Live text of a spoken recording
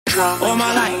All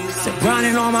my life, been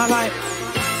grinding all my life.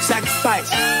 Sacrifice,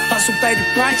 hustle pay the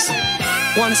price.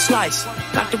 Want a slice,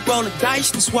 got to roll the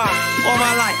dice, that's why. All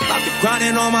my life, I've been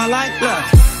grinding all my life.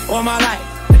 Look, all my life,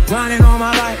 been grinding all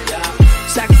my life.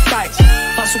 Sacrifice,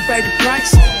 hustle pay the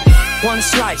price. Want a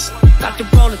slice, got to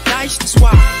roll the dice, that's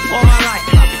why. All my life,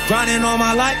 I've been grinding all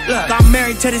my life. Look, I'm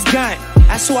married to this gun,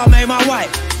 that's who I made my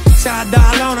wife. Said I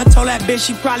die alone, I told that bitch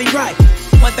she probably right.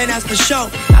 One thing that's for sure,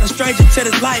 not a stranger to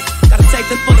this life. Gotta take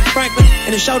this full of Franklin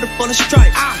and a shoulder full of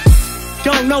stripes. I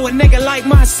don't know a nigga like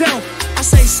myself. I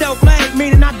say self-made,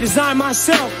 meaning I design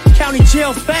myself. County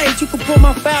jail fade, you can pull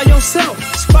my foul yourself.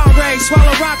 Spot raid,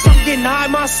 swallow rocks, I'm getting high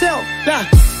myself. Nah,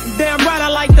 damn right I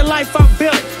like the life I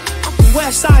built. I'm from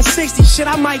West Side 60, shit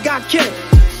I might got killed.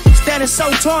 Standing so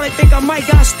tall, they think I might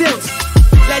got stilts.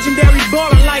 Legendary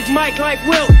baller like Mike, like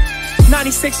Wilt.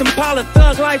 96 Impala,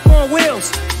 thug life on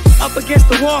wheels. Up against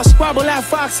the wall, squabble at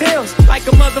Fox Hills. Like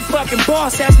a motherfucking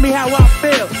boss, ask me how I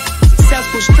feel.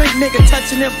 Successful street nigga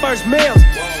touching them first meals.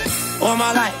 All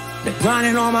my life, been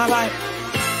grinding all my life.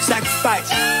 Sacrifice,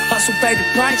 hustle pay the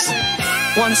price.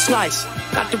 Want a slice,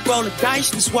 got to roll the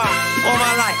dice, that's why. All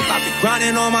my life, I've been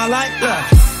grinding all my life.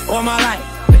 Look, all my life,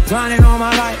 been grinding all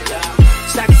my life.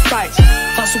 Sacrifice,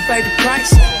 hustle pay the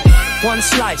price. Want a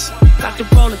slice, got to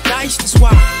roll the dice, that's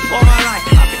why. All my life,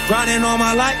 I've been grinding all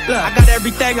my life. Look, I got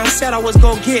everything I said I was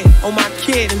gonna get on my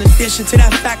kid. In addition to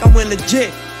that fact, I went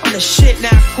legit. I'm the shit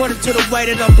now, according to the way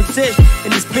that I'm positioned.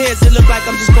 In this biz, it look like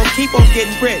I'm just gonna keep on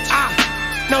getting rich.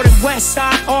 Know that West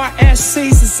Side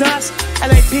RSCs is us.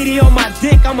 LAPD on my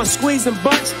dick, I'ma squeeze them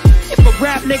butts. If a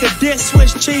rap nigga diss,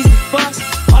 switch cheese and bust.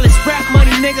 All this rap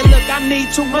money, nigga, look, I need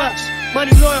too much.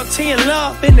 Money, loyalty, and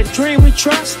love, in the dream we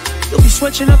trust. You'll be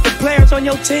switching up the players on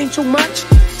your team too much.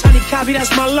 Tiny copy,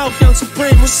 that's my low, Young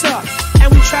Supreme, what's up? And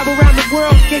we travel around the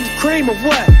world getting cream or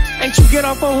what? Ain't you get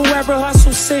off on whoever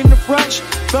hustle seem to rush?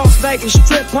 Las Vegas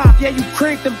strip pop, yeah, you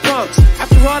creep them punks.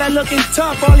 After all that looking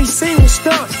tough, all he seen was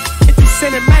stunts. 50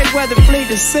 Cent and Mayweather flee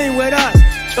the scene with us.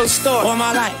 Show story. All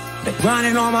my life, been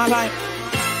grinding all my life.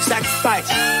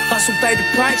 Sacrifice, hustle pay the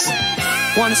price.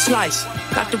 Want a slice,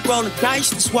 got to roll the dice,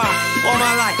 that's why. All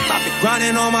my life, I've been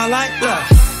grinding all my life.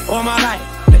 Look, all my life,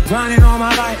 been grinding all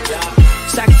my life.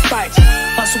 Sacrifice,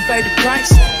 hustle pay the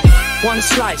price. Want a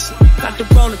slice, got to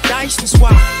roll the dice, that's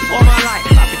why. All my life,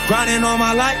 I've been grinding all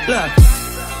my life. Look.